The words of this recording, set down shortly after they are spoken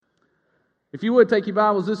If you would, take your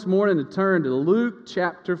Bibles this morning and turn to Luke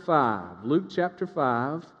chapter 5. Luke chapter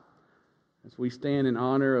 5, as we stand in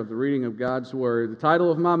honor of the reading of God's Word. The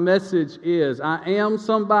title of my message is, I Am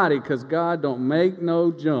Somebody, because God don't make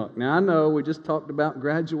no junk. Now, I know we just talked about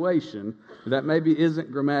graduation. That maybe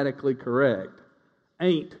isn't grammatically correct.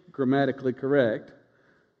 Ain't grammatically correct.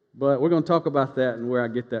 But we're going to talk about that and where I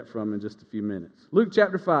get that from in just a few minutes. Luke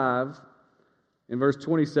chapter 5. In verse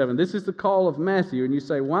 27, this is the call of Matthew, and you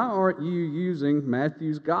say, why aren't you using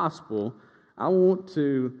Matthew's gospel? I want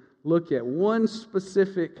to look at one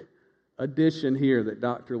specific addition here that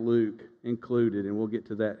Dr. Luke included, and we'll get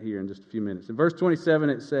to that here in just a few minutes. In verse 27,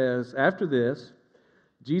 it says, after this,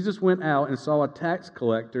 Jesus went out and saw a tax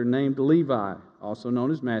collector named Levi, also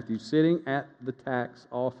known as Matthew, sitting at the tax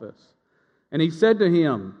office. And he said to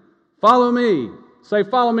him, follow me. Say,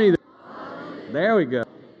 follow me. Follow me. There we go.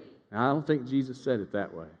 Now, I don't think Jesus said it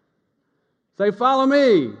that way. Say, follow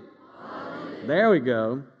me. Follow me. There we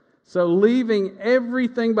go. So leaving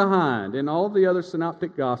everything behind. In all the other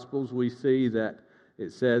synoptic gospels, we see that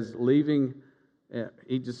it says leaving,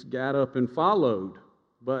 he just got up and followed.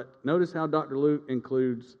 But notice how Dr. Luke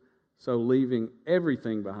includes, so leaving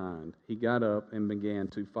everything behind, he got up and began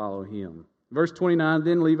to follow him. Verse 29,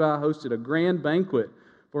 then Levi hosted a grand banquet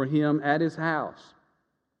for him at his house.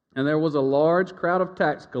 And there was a large crowd of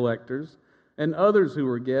tax collectors and others who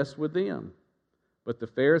were guests with them. But the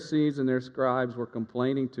Pharisees and their scribes were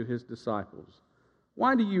complaining to his disciples,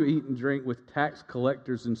 why do you eat and drink with tax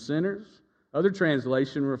collectors and sinners? Other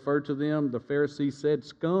translation referred to them, the Pharisees said,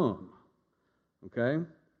 scum. Okay?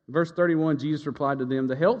 Verse 31, Jesus replied to them,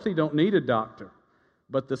 the healthy don't need a doctor,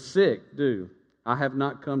 but the sick do. I have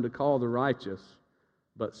not come to call the righteous,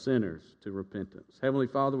 but sinners to repentance. Heavenly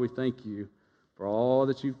Father, we thank you for all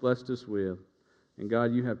that you've blessed us with. And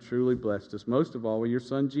God, you have truly blessed us, most of all with your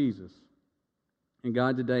Son Jesus. And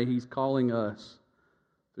God, today he's calling us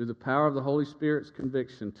through the power of the Holy Spirit's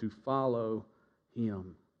conviction to follow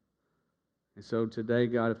him. And so today,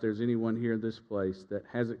 God, if there's anyone here in this place that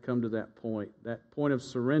hasn't come to that point of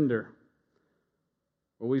surrender,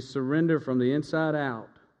 where we surrender from the inside out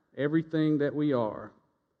everything that we are,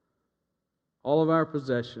 all of our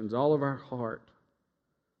possessions, all of our heart,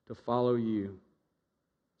 to follow you.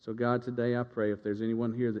 So God, today I pray if there's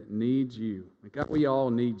anyone here that needs you, and God, we all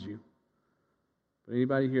need you, but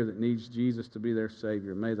anybody here that needs Jesus to be their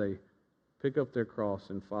Savior, may they pick up their cross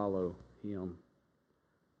and follow him.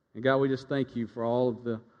 And God, we just thank you for all of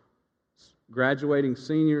the graduating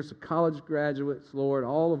seniors, the college graduates, Lord,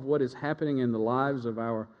 all of what is happening in the lives of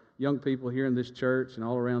our young people here in this church and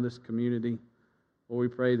all around this community. Lord,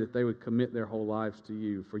 we pray that they would commit their whole lives to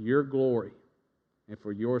you for your glory and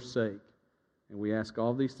for your sake. And we ask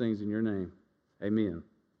all these things in your name. Amen.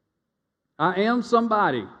 I am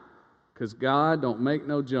somebody, because God don't make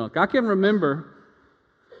no junk. I can remember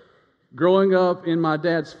growing up in my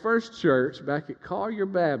dad's first church back at Collier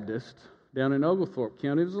Baptist down in Oglethorpe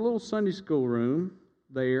County. There was a little Sunday school room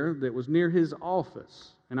there that was near his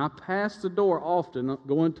office. And I passed the door often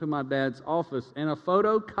going to my dad's office, and a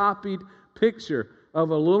photocopied picture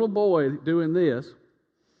of a little boy doing this.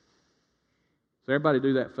 So everybody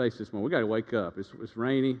do that face this morning. We got to wake up. It's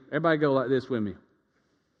rainy. Everybody go like this with me.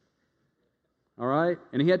 All right?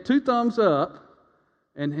 And he had 2 thumbs up,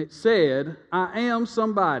 and it said, I am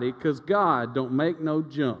somebody, because God don't make no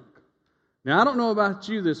junk. Now, I don't know about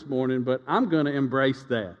you this morning, but I'm going to embrace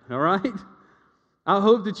that. All right? I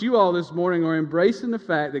hope that you all this morning are embracing the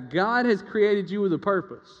fact that God has created you with a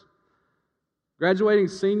purpose. Graduating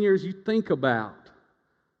seniors, you think about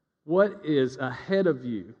what is ahead of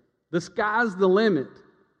you. The sky's the limit.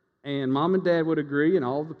 And Mom and Dad would agree, and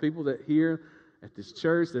all the people that here at this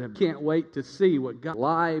church that can't wait to see what God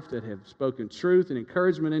life, that have spoken truth and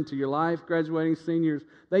encouragement into your life, graduating seniors,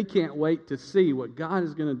 they can't wait to see what God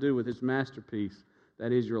is going to do with his masterpiece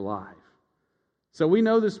that is your life. So we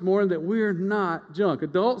know this morning that we're not junk.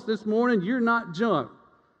 Adults, this morning, you're not junk.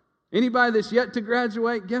 Anybody that's yet to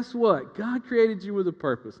graduate, guess what? God created you with a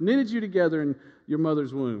purpose, knitted you together in your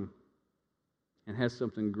mother's womb, and has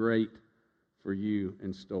something great for you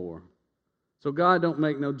in store. So God don't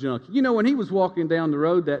make no junk. You know, when he was walking down the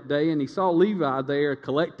road that day and he saw Levi there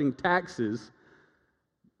collecting taxes,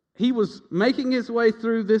 he was making his way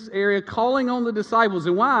through this area, calling on the disciples.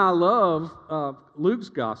 And why I love Luke's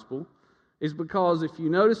gospel is because if you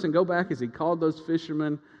notice and go back as he called those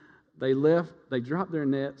fishermen, they dropped their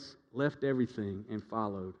nets, left everything, and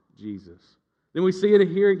followed Jesus. Then we see it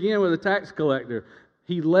here again with a tax collector.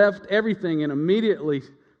 He left everything and immediately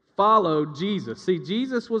followed Jesus. See,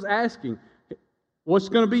 Jesus was asking, what's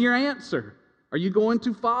going to be your answer? Are you going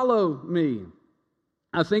to follow me?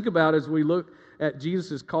 I think about as we look at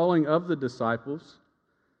Jesus' calling of the disciples,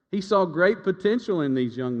 he saw great potential in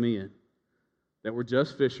these young men that were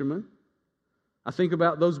just fishermen. I think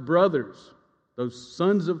about those brothers, those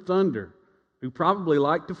sons of thunder, who probably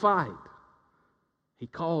liked to fight. He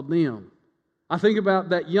called them. I think about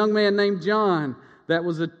that young man named John that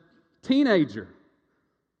was a teenager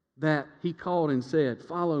that he called and said,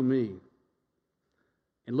 "Follow me."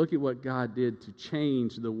 And look at what God did to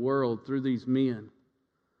change the world through these men.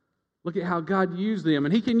 Look at how God used them.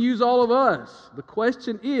 And He can use all of us. The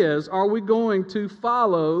question is, are we going to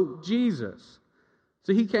follow Jesus?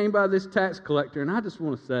 So He came by this tax collector, and I just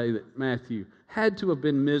want to say that Matthew had to have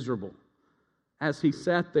been miserable as he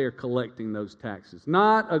sat there collecting those taxes.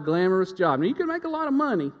 Not a glamorous job. Now, you can make a lot of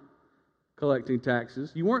money collecting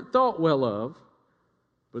taxes. You weren't thought well of,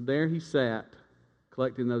 but there he sat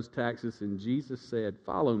collecting those taxes, and Jesus said,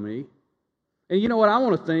 "Follow me." And you know what? I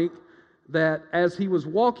want to think that as he was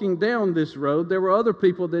walking down this road, there were other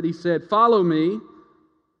people that he said, "Follow me,"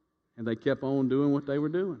 and they kept on doing what they were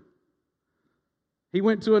doing. He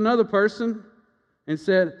went to another person and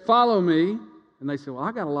said, "Follow me," and they said, "Well,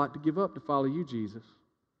 I got a lot to give up to follow you, Jesus."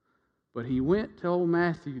 But he went to old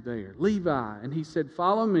Matthew there, Levi, and he said,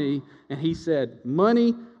 "Follow me," and he said,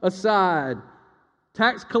 "Money aside,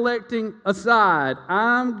 tax collecting aside,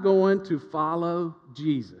 I'm going to follow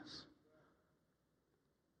Jesus."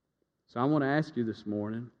 So I want to ask you this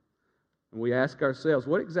morning, and we ask ourselves,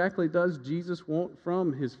 what exactly does Jesus want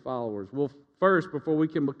from His followers? Well, first, before we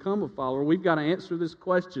can become a follower, we've got to answer this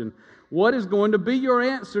question. What is going to be your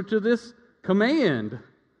answer to this command,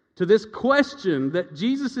 to this question that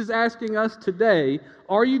Jesus is asking us today?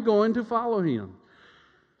 Are you going to follow Him?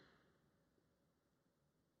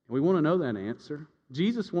 We want to know that answer.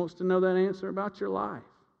 Jesus wants to know that answer about your life.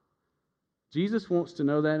 Jesus wants to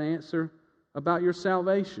know that answer about your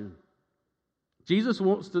salvation. Jesus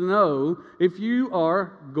wants to know if you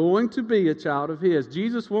are going to be a child of His.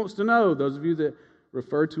 Jesus wants to know, those of you that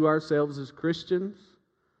refer to ourselves as Christians,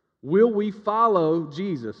 will we follow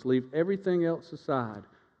Jesus, leave everything else aside,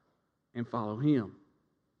 and follow Him?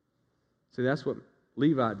 See, that's what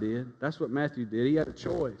Levi did. That's what Matthew did. He had a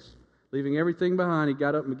choice. Leaving everything behind, he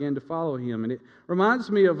got up and began to follow Him. And it reminds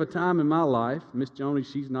me of a time in my life. Miss Joni,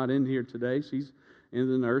 she's not in here today. She's in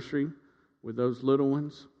the nursery with those little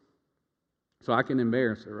ones. So I can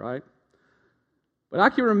embarrass her, right? But I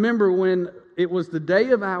can remember when it was the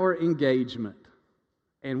day of our engagement.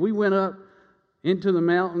 And we went up into the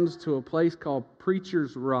mountains to a place called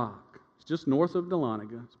Preacher's Rock. It's just north of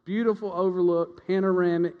Dahlonega. It's beautiful overlook,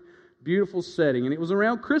 panoramic, beautiful setting. And it was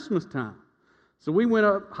around Christmas time. So we went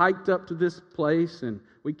up, hiked up to this place, and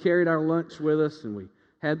we carried our lunch with us, and we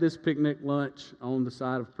had this picnic lunch on the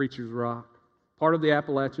side of Preacher's Rock, part of the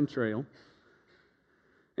Appalachian Trail.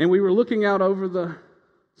 And we were looking out over the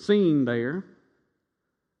scene there,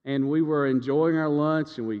 and we were enjoying our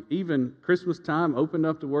lunch, and we even, Christmas time, opened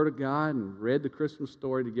up the Word of God and read the Christmas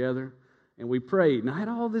story together, and we prayed. And I had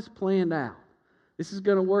all this planned out. This is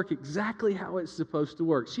going to work exactly how it's supposed to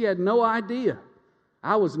work. She had no idea.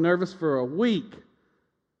 I was nervous for a week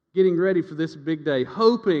getting ready for this big day,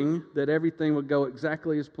 hoping that everything would go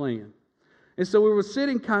exactly as planned. And so we were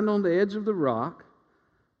sitting kind of on the edge of the rock,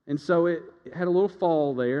 and so it had a little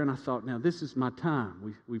fall there, and I thought, now this is my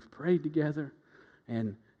time. We've prayed together,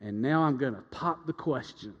 and now I'm going to pop the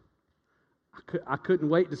question. I couldn't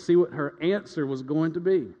wait to see what her answer was going to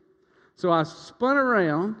be. So I spun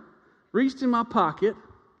around, reached in my pocket,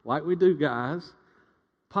 like we do, guys,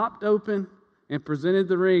 popped open, and presented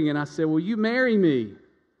the ring, and I said, "Will you marry me?"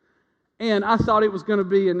 And I thought it was going to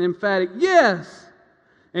be an emphatic yes.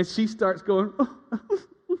 And she starts going,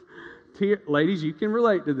 ladies, you can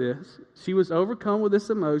relate to this. She was overcome with this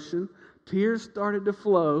emotion. Tears started to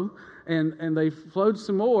flow, and they flowed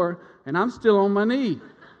some more, and I'm still on my knee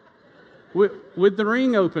with the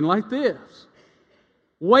ring open like this,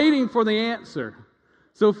 waiting for the answer.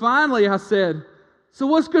 So finally I said, "So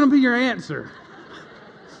what's going to be your answer?"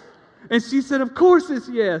 And she said, "Of course it's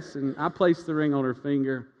yes." And I placed the ring on her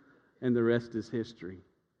finger, and the rest is history.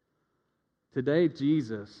 Today,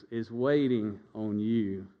 Jesus is waiting on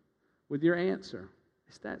you with your answer.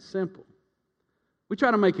 It's that simple. We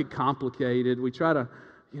try to make it complicated. We try to,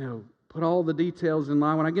 put all the details in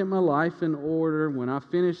line. When I get my life in order, when I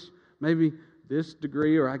finish maybe this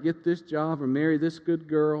degree, or I get this job, or marry this good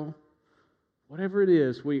girl, whatever it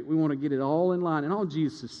is, we want to get it all in line. And all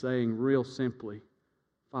Jesus is saying real simply,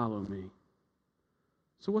 follow me.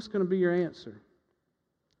 So what's going to be your answer?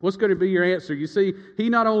 What's going to be your answer? You see, He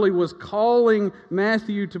not only was calling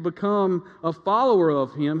Matthew to become a follower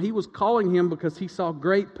of Him, He was calling him because He saw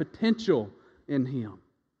great potential in him.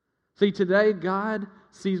 See, today, God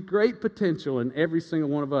sees great potential in every single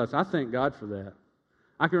one of us. I thank God for that.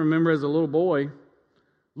 I can remember as a little boy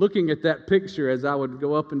looking at that picture as I would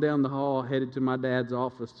go up and down the hall headed to my dad's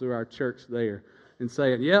office through our church there and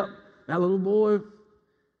saying, yep, that little boy,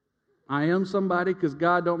 I am somebody because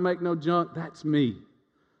God don't make no junk. That's me.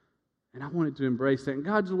 And I wanted to embrace that. And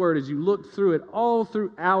God's Word, as you look through it, all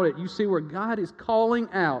throughout it, you see where God is calling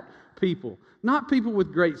out people. Not people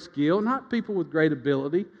with great skill, not people with great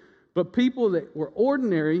ability, but people that were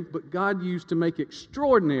ordinary, but God used to make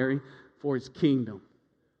extraordinary for His kingdom.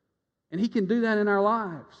 And He can do that in our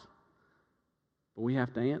lives. But we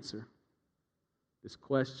have to answer this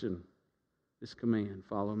question, this command,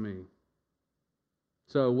 follow me.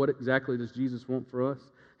 So what exactly does Jesus want for us?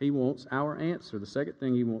 He wants our answer. The second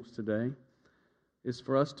thing He wants today is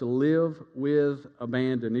for us to live with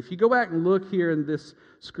abandon. If you go back and look here in this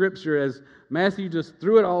scripture, as Matthew just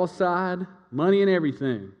threw it all aside, money and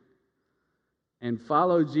everything, and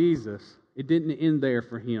followed Jesus, it didn't end there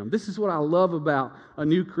for him. This is what I love about a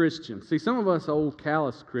new Christian. See, some of us old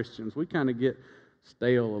callous Christians, we kind of get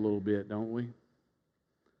stale a little bit, don't we?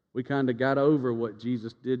 We kind of got over what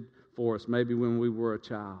Jesus did for us maybe when we were a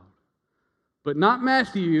child. But not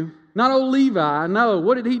Matthew, not old Levi. No,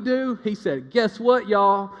 what did he do? He said, guess what,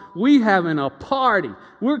 y'all? We having a party.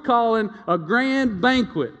 We're calling a grand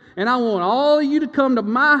banquet. And I want all of you to come to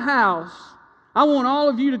my house. I want all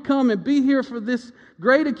of you to come and be here for this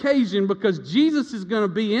great occasion because Jesus is going to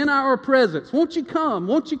be in our presence. Won't you come?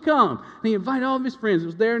 Won't you come? And he invited all of his friends. It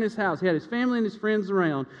was there in his house. He had his family and his friends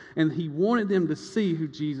around. And he wanted them to see who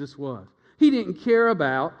Jesus was. He didn't care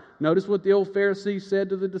about, notice what the old Pharisee said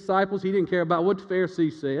to the disciples. He didn't care about what the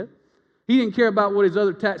Pharisee said. He didn't care about what his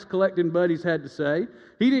other tax collecting buddies had to say.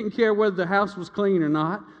 He didn't care whether the house was clean or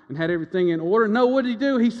not and had everything in order. No, what did he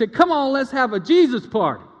do? He said, come on, let's have a Jesus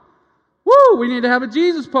party. Woo, we need to have a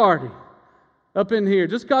Jesus party up in here.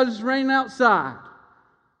 Just because it's raining outside.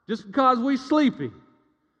 Just because we're sleepy.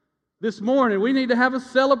 This morning, we need to have a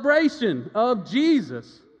celebration of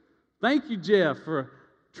Jesus. Thank you, Jeff, for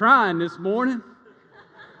trying this morning.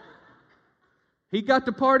 He got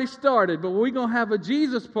the party started, but we're going to have a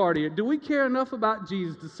Jesus party. Do we care enough about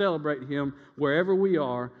Jesus to celebrate Him wherever we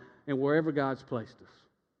are and wherever God's placed us?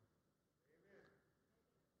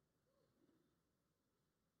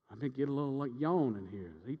 I think get a little like yawn in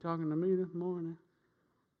here. Is he talking to me this morning?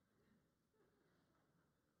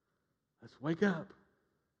 Let's wake up.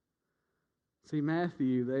 See,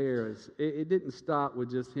 Matthew there, it didn't stop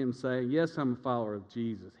with just him saying, yes, I'm a follower of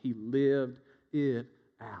Jesus. He lived it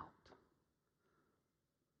out.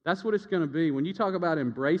 That's what it's going to be. When you talk about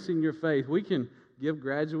embracing your faith, we can give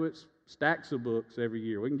graduates stacks of books every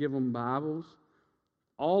year. We can give them Bibles.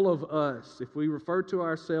 All of us, if we refer to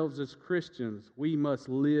ourselves as Christians, we must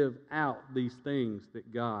live out these things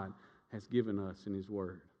that God has given us in His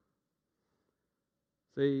Word.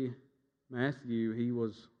 See, Matthew, he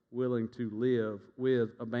was willing to live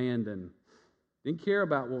with abandon. Didn't care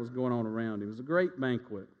about what was going on around him. It was a great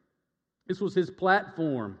banquet. This was his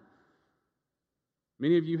platform.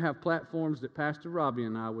 Many of you have platforms that Pastor Robbie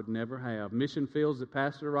and I would never have. Mission fields that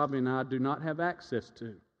Pastor Robbie and I do not have access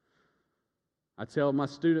to. I tell my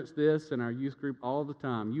students this in our youth group all the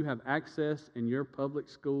time. You have access in your public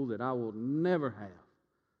school that I will never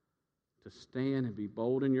have to stand and be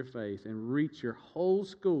bold in your faith and reach your whole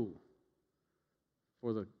school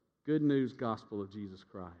for the good news gospel of Jesus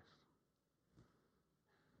Christ.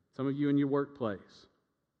 Some of you in your workplace,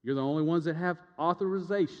 you're the only ones that have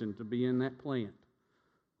authorization to be in that plant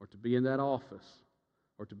or to be in that office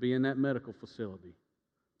or to be in that medical facility.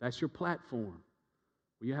 That's your platform.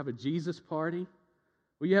 Will you have a Jesus party?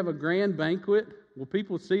 Will you have a grand banquet? Will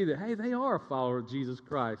people see that, hey, they are a follower of Jesus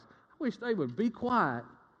Christ? I wish they would be quiet.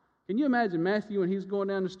 Can you imagine Matthew when he was going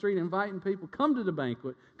down the street inviting people, come to the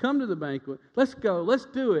banquet, let's go, let's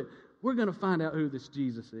do it. We're going to find out who this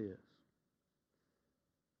Jesus is.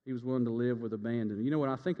 He was willing to live with abandon. You know,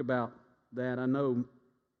 when I think about that, I know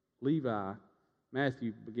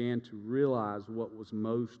Matthew began to realize what was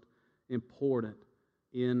most important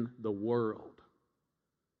in the world,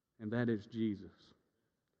 and that is Jesus.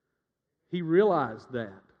 He realized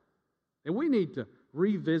that. And we need to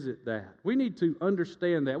revisit that. We need to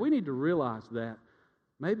understand that. We need to realize that,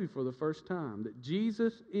 maybe for the first time, that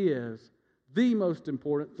Jesus is the most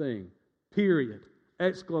important thing, period,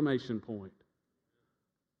 exclamation point.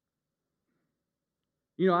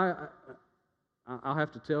 You know, I'll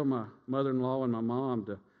have to tell my mother-in-law and my mom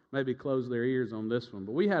to maybe close their ears on this one,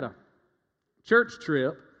 but we had a church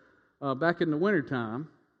trip back in the wintertime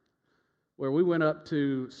where we went up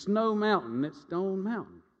to Snow Mountain at Stone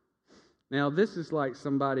Mountain. Now, this is like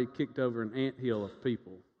somebody kicked over an anthill of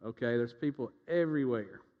people. okay? There's people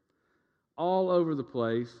everywhere, all over the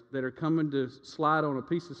place, that are coming to slide on a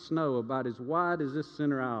piece of snow about as wide as this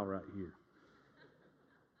center aisle right here.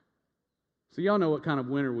 So y'all know what kind of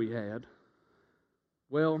winter we had.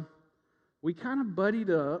 Well, we kind of buddied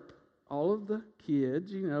up all of the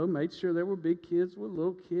kids, made sure there were big kids with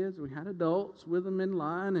little kids. We had adults with them in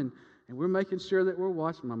line, and we're making sure that we're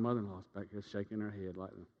watching. My mother-in-law's back here shaking her head like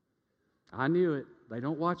that. I knew it. They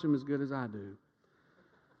don't watch them as good as I do.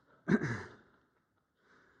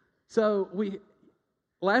 So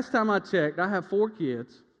last time I checked, I have 4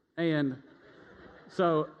 kids, and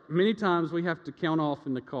so many times we have to count off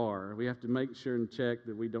in the car. We have to make sure and check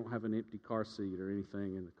that we don't have an empty car seat or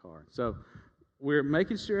anything in the car. So we're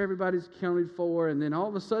making sure everybody's accounted for, and then all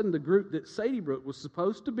of a sudden the group that Sadie Brooke was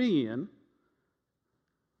supposed to be in,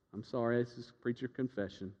 I'm sorry, this is preacher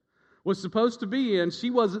confession, was supposed to be in, she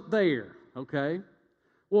wasn't there, okay?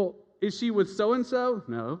 Well, is she with so-and-so?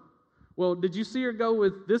 No. Well, did you see her go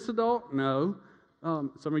with this adult? No.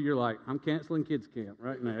 Some of you are like, I'm canceling kids camp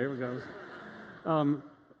right now. Here we go.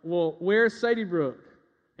 Well, where's Sadie Brooke?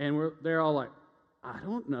 And they're all like, I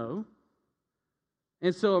don't know.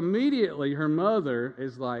 And so immediately her mother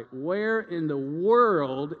is like, where in the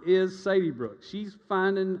world is Sadie Brooke? She's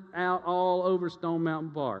finding out all over Stone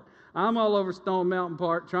Mountain Park. I'm all over Stone Mountain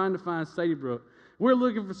Park trying to find Sadie Brooke. We're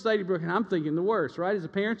looking for Sadie Brooke, and I'm thinking the worst, right? As a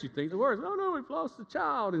parent, you think the worst. Oh, no, we've lost the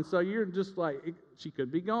child. And so you're just like, she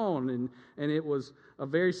could be gone. And it was a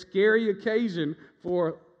very scary occasion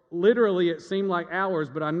for literally, it seemed like hours,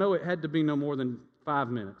 but I know it had to be no more than 5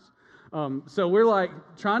 minutes. So we're like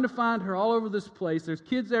trying to find her all over this place. There's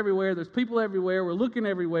kids everywhere. There's people everywhere. We're looking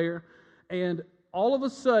everywhere. And all of a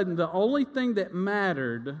sudden, the only thing that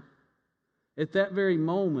mattered at that very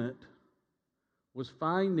moment was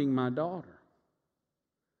finding my daughter.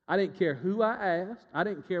 I didn't care who I asked. I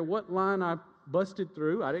didn't care what line I busted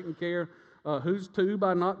through. I didn't care whose tube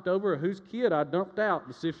I knocked over or whose kid I dumped out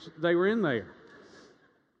to see if they were in there.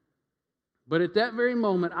 But at that very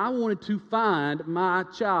moment, I wanted to find my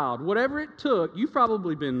child. Whatever it took, you've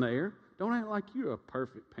probably been there. Don't act like you're a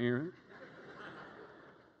perfect parent.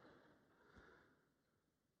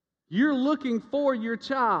 You're looking for your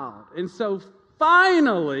child. And so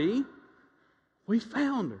finally, we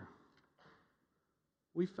found her.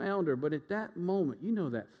 We found her. But at that moment, you know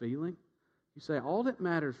that feeling. You say, all that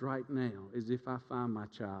matters right now is if I find my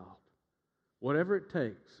child. Whatever it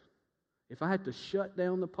takes. If I had to shut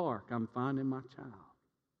down the park, I'm finding my child.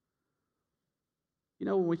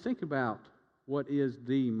 When we think about what is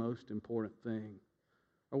the most important thing,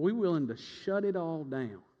 are we willing to shut it all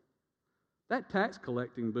down? That tax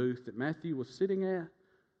collecting booth that Matthew was sitting at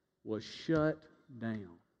was shut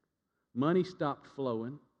down. Money stopped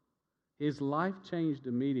flowing. His life changed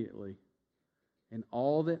immediately. And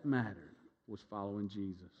all that mattered was following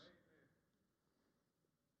Jesus.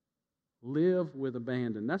 Live with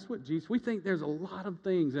abandon. That's what Jesus, we think there's a lot of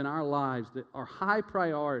things in our lives that are high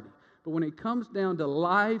priority. But when it comes down to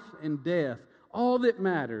life and death, all that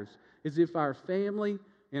matters is if our family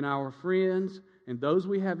and our friends and those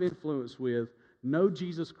we have influence with know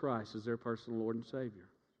Jesus Christ as their personal Lord and Savior.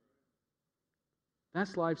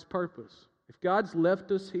 That's life's purpose. If God's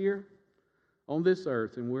left us here on this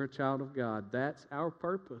earth and we're a child of God, that's our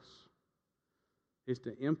purpose, is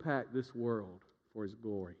to impact this world for His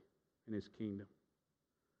glory and His kingdom.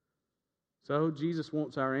 So Jesus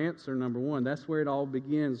wants our answer, number one. That's where it all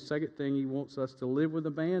begins. Second thing, He wants us to live with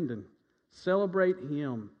abandon. Celebrate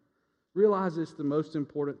Him. Realize it's the most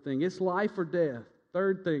important thing. It's life or death.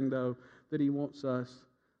 Third thing, though, that He wants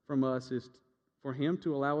from us is for Him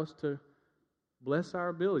to allow us to bless our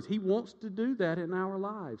abilities. He wants to do that in our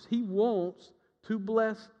lives. He wants to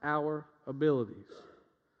bless our abilities.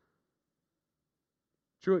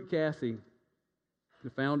 Truett Cathy, the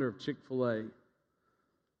founder of Chick-fil-A,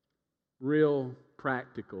 real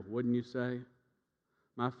practical, wouldn't you say?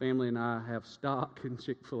 My family and I have stock in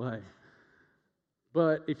Chick-fil-A.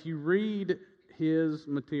 But if you read his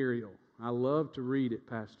material, I love to read it,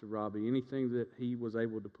 Pastor Robbie, anything that he was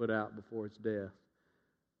able to put out before his death.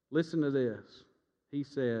 Listen to this. He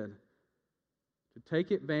said, to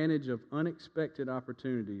take advantage of unexpected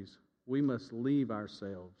opportunities, we must leave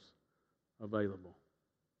ourselves available.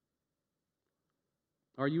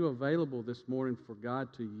 Are you available this morning for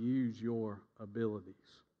God to use your abilities?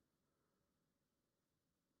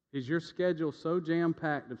 Is your schedule so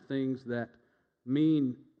jam-packed of things that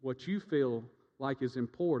mean what you feel like is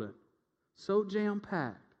important, so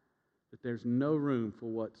jam-packed that there's no room for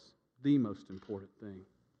what's the most important thing?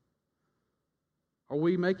 Are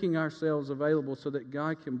we making ourselves available so that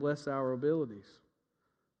God can bless our abilities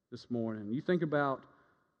this morning? You think about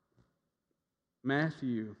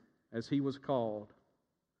Matthew, as he was called,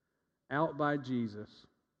 out by Jesus,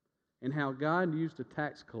 and how God used a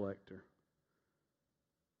tax collector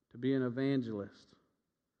to be an evangelist.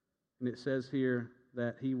 And it says here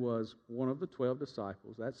that he was one of the 12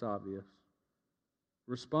 disciples. That's obvious.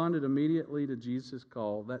 Responded immediately to Jesus'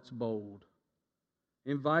 call. That's bold.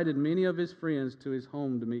 Invited many of his friends to his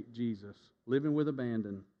home to meet Jesus, living with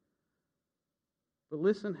abandon. But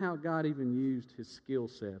listen how God even used his skill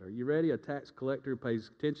set. Are you ready? A tax collector who pays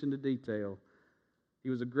attention to detail. He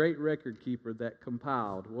was a great record keeper that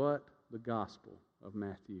compiled what? The Gospel of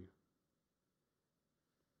Matthew.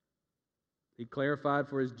 He clarified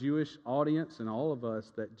for his Jewish audience and all of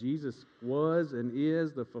us that Jesus was and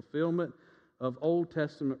is the fulfillment of Old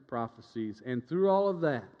Testament prophecies. And through all of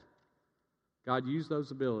that, God used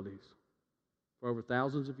those abilities for over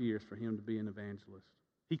thousands of years for him to be an evangelist.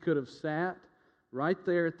 He could have sat right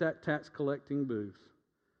there at that tax collecting booth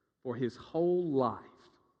for his whole life,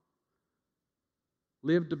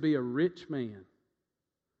 lived to be a rich man,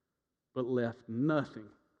 but left nothing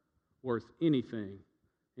worth anything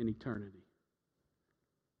in eternity.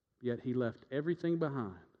 Yet he left everything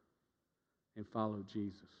behind and followed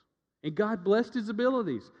Jesus. And God blessed his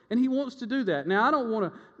abilities, and he wants to do that. Now, I don't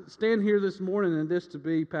want to stand here this morning and this to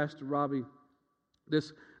be, Pastor Robbie,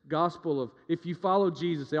 this gospel of if you follow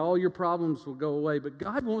Jesus, all your problems will go away. But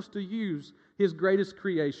God wants to use his greatest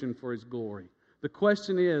creation for his glory. The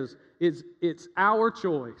question is it's our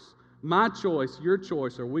choice, my choice, your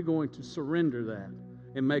choice. Are we going to surrender that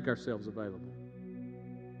and make ourselves available?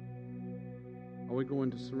 Are we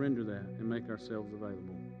going to surrender that and make ourselves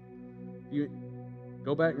available? You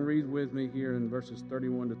go back and read with me here in verses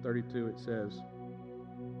 31 to 32. It says,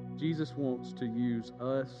 Jesus wants to use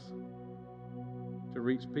us to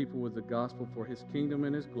reach people with the gospel for his kingdom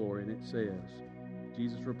and his glory. And it says,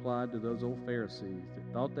 Jesus replied to those old Pharisees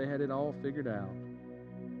that thought they had it all figured out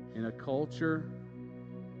in a culture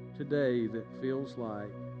today that feels like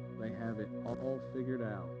they have it all figured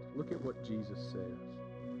out. Look at what Jesus says.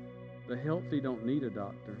 The healthy don't need a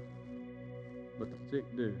doctor, but the sick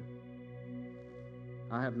do.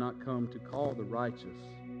 I have not come to call the righteous,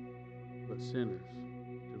 but sinners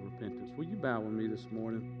to repentance. Will you bow with me this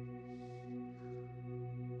morning?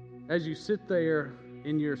 As you sit there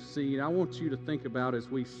in your seat, I want you to think about, as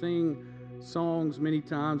we sing songs many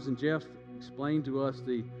times, and Jeff explained to us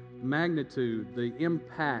the magnitude, the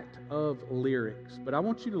impact of lyrics. But I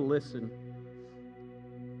want you to listen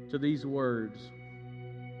to these words.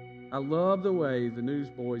 I love the way the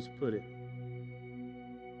Newsboys put it.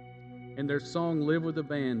 In their song, Live with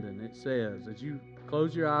Abandon, it says, as you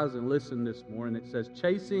close your eyes and listen this morning, it says,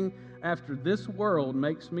 chasing after this world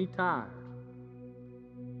makes me tired.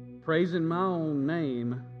 Praising my own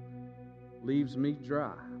name leaves me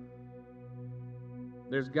dry.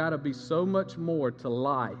 There's got to be so much more to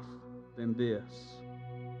life than this.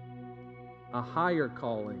 A higher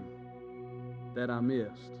calling that I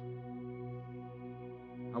missed.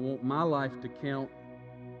 I want my life to count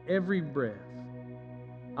every breath.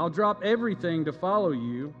 I'll drop everything to follow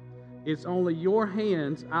you. It's only your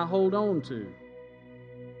hands I hold on to.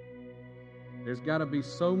 There's got to be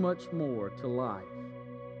so much more to life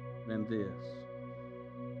than this.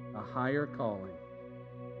 A higher calling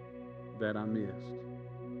that I missed.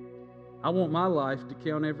 I want my life to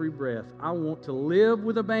count every breath. I want to live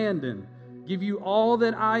with abandon. Give you all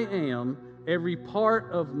that I am, every part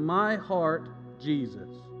of my heart, Jesus.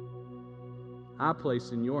 I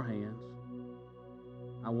place in your hands.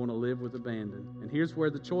 I want to live with abandon. And here's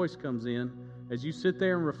where the choice comes in. As you sit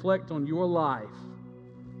there and reflect on your life,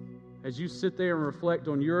 as you sit there and reflect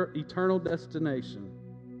on your eternal destination,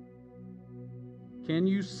 can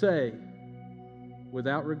you say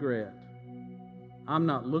without regret, I'm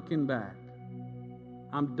not looking back.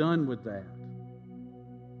 I'm done with that.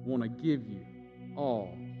 I want to give you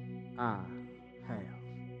all I have.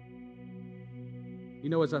 You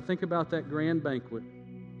know, as I think about that grand banquet,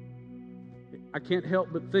 I can't help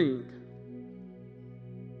but think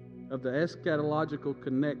of the eschatological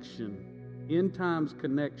connection, end times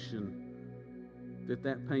connection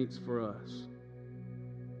that paints for us.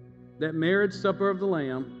 That marriage supper of the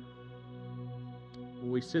Lamb,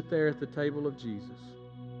 when we sit there at the table of Jesus,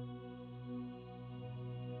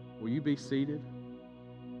 will you be seated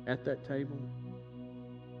at that table?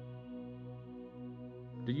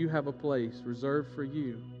 Do you have a place reserved for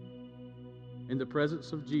you in the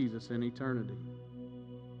presence of Jesus in eternity?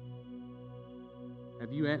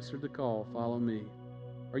 Have you answered the call, follow me?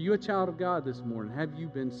 Are you a child of God this morning? Have you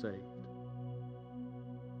been saved?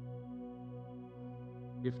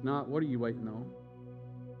 If not, what are you waiting on?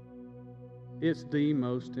 It's the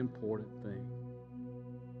most important thing.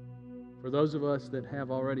 For those of us that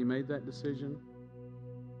have already made that decision,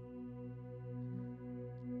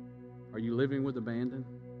 are you living with abandon?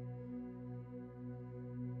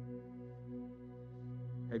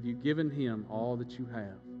 Have you given Him all that you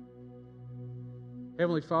have?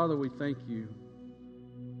 Heavenly Father, we thank you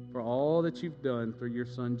for all that you've done through your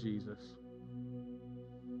Son, Jesus.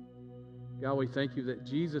 God, we thank you that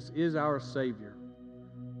Jesus is our Savior.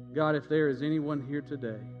 God, if there is anyone here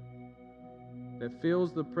today that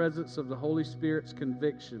feels the presence of the Holy Spirit's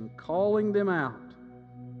conviction, calling them out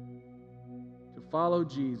to follow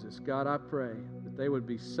Jesus, God, I pray that they would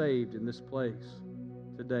be saved in this place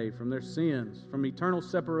today from their sins, from eternal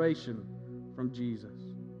separation from Jesus.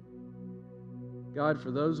 God,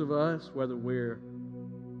 for those of us, whether we're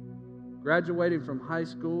graduating from high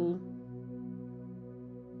school,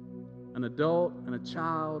 an adult and a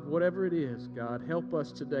child, whatever it is, God, help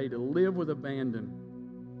us today to live with abandon.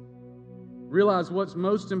 Realize what's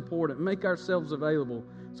most important. Make ourselves available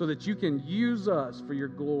so that you can use us for your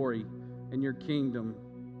glory and your kingdom.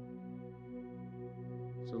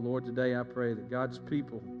 So, Lord, today I pray that God's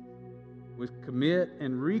people would commit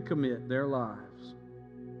and recommit their lives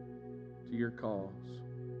to your cause.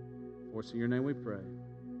 For it's in your name we pray.